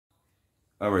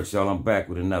All right, y'all, I'm back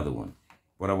with another one.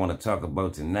 What I want to talk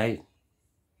about tonight,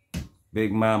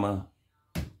 Big Mama,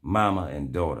 Mama,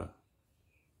 and daughter.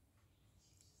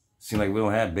 Seems like we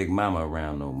don't have Big Mama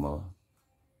around no more.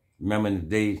 Remember in the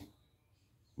day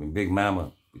when Big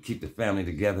Mama would keep the family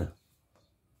together?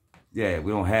 Yeah,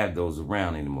 we don't have those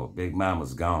around anymore. Big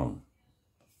Mama's gone.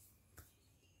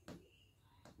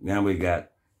 Now we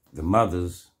got the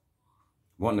mothers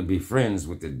wanting to be friends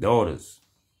with the daughters.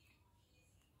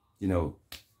 You know,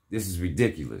 this is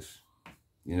ridiculous.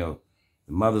 You know,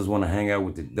 the mothers want to hang out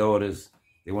with the daughters.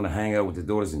 They want to hang out with the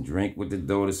daughters and drink with the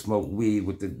daughters, smoke weed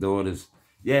with the daughters.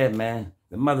 Yeah, man,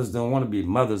 the mothers don't want to be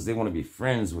mothers. They want to be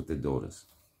friends with the daughters.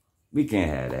 We can't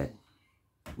have that.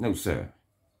 No, sir.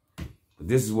 But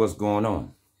this is what's going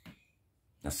on.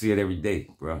 I see it every day,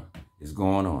 bro. It's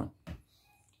going on.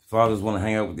 Fathers want to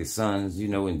hang out with their sons, you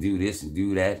know, and do this and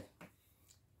do that.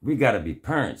 We got to be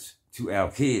parents to our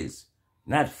kids,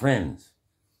 not friends.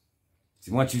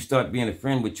 See, once you start being a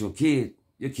friend with your kid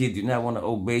do not want to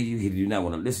obey you. He do not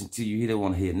want to listen to you. He don't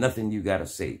want to hear nothing you got to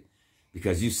say.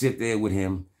 Because you sit there with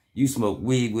him, you smoke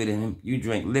weed with him, you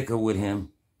drink liquor with him,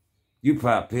 you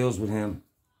pop pills with him.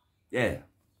 Yeah.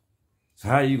 So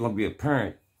how are you going to be a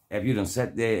parent if you done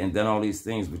sat there and done all these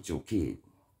things with your kid?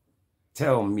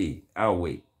 Tell me. I'll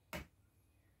wait.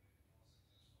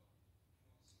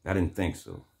 I didn't think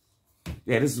so.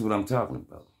 Yeah, this is what I'm talking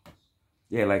about.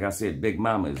 Yeah, like I said, Big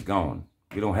Mama is gone.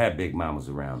 We don't have Big Mamas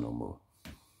around no more.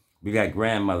 We got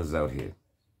grandmothers out here.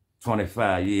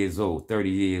 25 years old, 30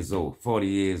 years old, 40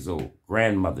 years old.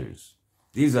 Grandmothers.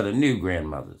 These are the new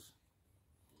grandmothers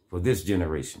for this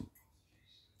generation.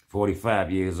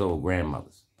 45 years old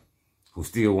grandmothers who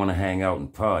still want to hang out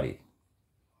and party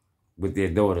with their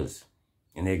daughters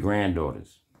and their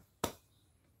granddaughters.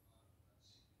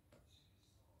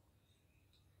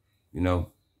 You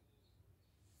know,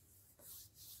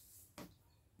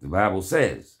 the Bible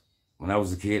says, when I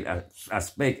was a kid, I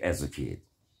spake as a kid.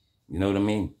 You know what I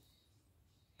mean?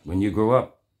 When you grow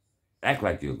up, act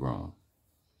like you're grown.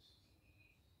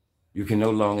 You can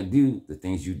no longer do the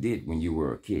things you did when you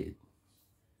were a kid.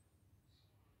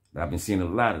 But I've been seeing a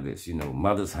lot of this, you know,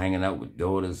 mothers hanging out with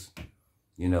daughters.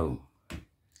 You know,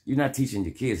 you're not teaching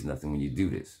your kids nothing when you do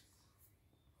this.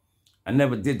 I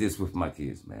never did this with my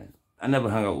kids, man. I never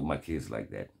hung out with my kids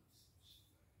like that.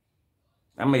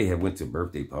 I may have went to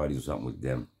birthday parties or something with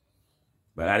them,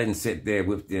 but I didn't sit there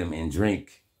with them and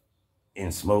drink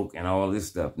and smoke and all this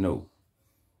stuff. No,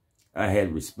 I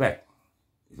had respect.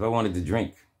 If I wanted to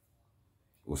drink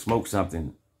or smoke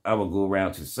something, I would go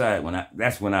around to the side.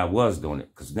 That's when I was doing it,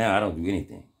 because now I don't do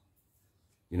anything.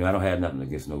 You know, I don't have nothing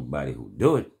against nobody who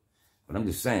do it, but I'm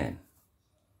just saying,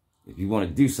 if you want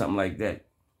to do something like that,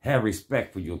 have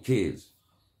respect for your kids.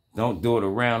 Don't do it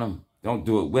around them. Don't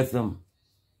do it with them.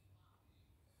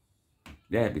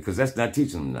 Yeah, because that's not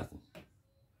teaching them nothing.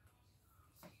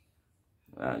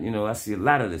 You know, I see a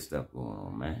lot of this stuff going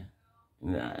on, man.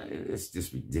 It's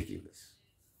just ridiculous.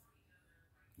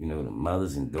 You know, the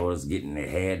mothers and daughters getting their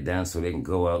hair done so they can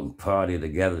go out and party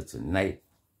together tonight.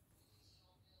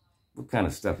 What kind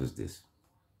of stuff is this?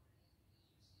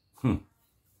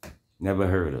 Never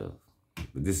heard of.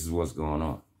 But this is what's going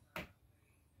on.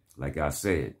 Like I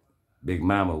said, Big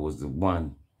Mama was the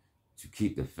one to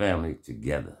keep the family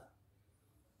together.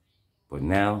 But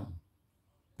now,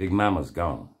 Big Mama's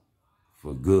gone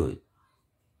for good.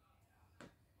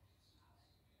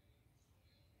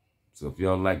 So if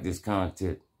y'all like this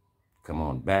content, come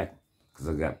on back, because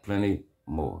I got plenty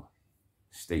more.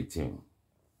 Stay tuned.